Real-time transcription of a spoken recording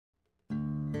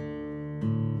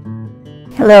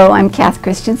Hello, I'm Kath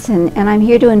Christensen, and I'm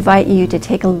here to invite you to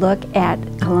take a look at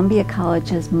Columbia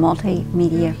College's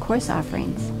multimedia course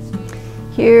offerings.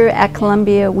 Here at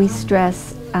Columbia, we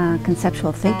stress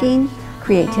conceptual thinking,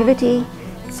 creativity,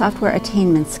 software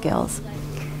attainment skills.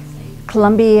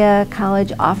 Columbia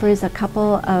College offers a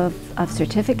couple of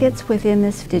certificates within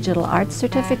this digital arts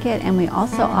certificate, and we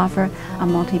also offer a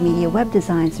multimedia web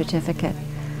design certificate.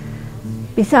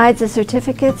 Besides the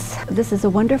certificates, this is a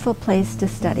wonderful place to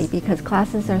study because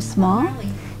classes are small.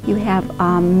 You have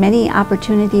many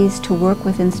opportunities to work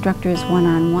with instructors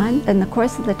one-on-one. In the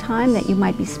course of the time that you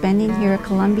might be spending here at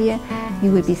Columbia,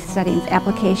 you would be studying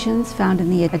applications found in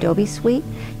the Adobe suite.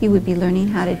 You would be learning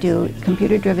how to do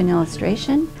computer-driven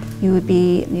illustration. You would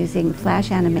be using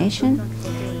Flash animation.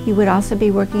 You would also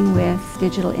be working with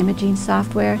digital imaging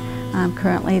software.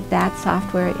 Currently that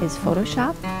software is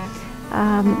Photoshop.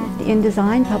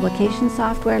 InDesign publication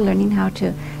software, learning how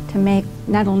to make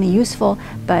not only useful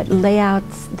but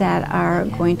layouts that are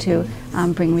going to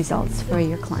bring results for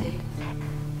your client.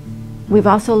 We've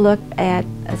also looked at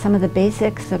some of the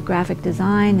basics of graphic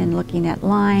design and looking at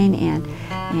line and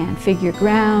figure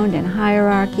ground and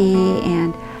hierarchy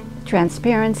and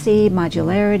transparency,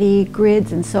 modularity,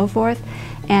 grids, and so forth.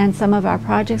 And some of our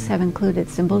projects have included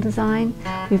symbol design.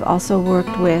 We've also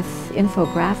worked with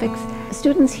infographics.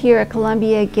 Students here at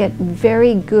Columbia get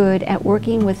very good at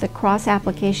working with the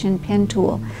cross-application pen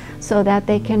tool so that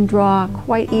they can draw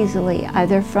quite easily,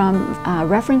 either from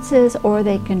references or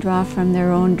they can draw from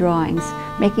their own drawings,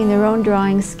 making their own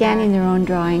drawings, scanning their own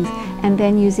drawings, and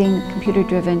then using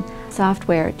computer-driven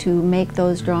software to make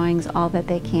those drawings all that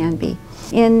they can be.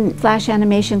 In Flash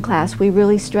animation class, we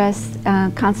really stress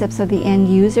concepts of the end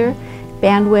user,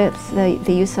 bandwidth,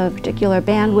 the use of particular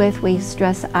bandwidth. We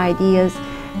stress ideas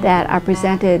that are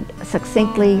presented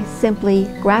succinctly, simply,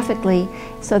 graphically,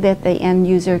 so that the end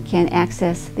user can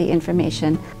access the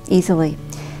information easily.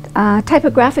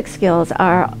 Typographic skills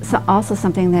are also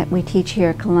something that we teach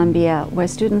here at Columbia, where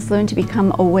students learn to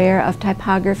become aware of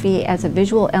typography as a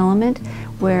visual element,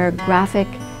 where graphic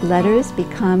letters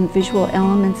become visual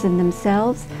elements in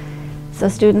themselves. So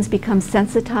students become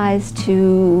sensitized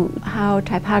to how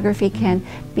typography can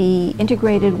be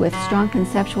integrated with strong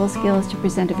conceptual skills to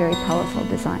present a very powerful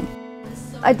design.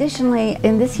 Additionally,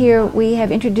 in this year we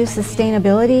have introduced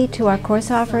sustainability to our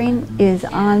course offering. It is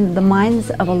on the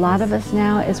minds of a lot of us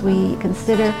now as we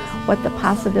consider what the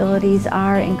possibilities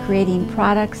are in creating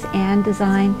products and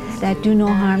design that do no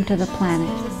harm to the planet.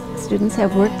 Students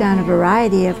have worked on a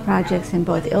variety of projects in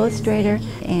both Illustrator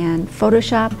and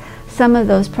Photoshop. Some of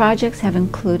those projects have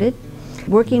included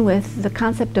working with the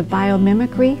concept of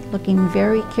biomimicry, looking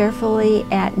very carefully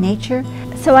at nature.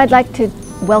 So I'd like to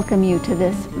welcome you to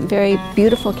this very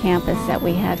beautiful campus that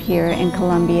we have here in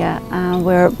Columbia,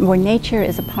 where nature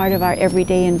is a part of our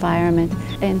everyday environment.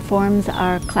 It informs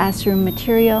our classroom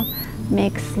material,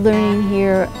 makes learning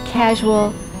here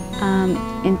casual,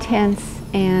 intense,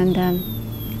 and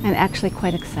actually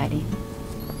quite exciting.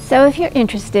 So if you're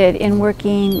interested in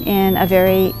working in a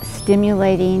very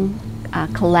stimulating,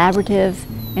 collaborative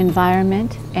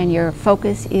environment and your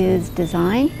focus is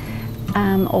design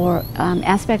or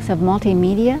aspects of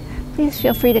multimedia, please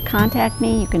feel free to contact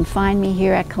me. You can find me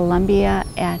here at Columbia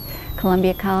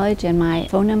College, and my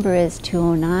phone number is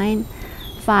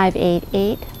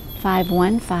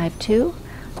 209-588-5152.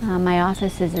 My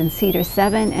office is in Cedar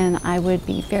 7, and I would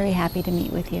be very happy to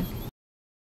meet with you.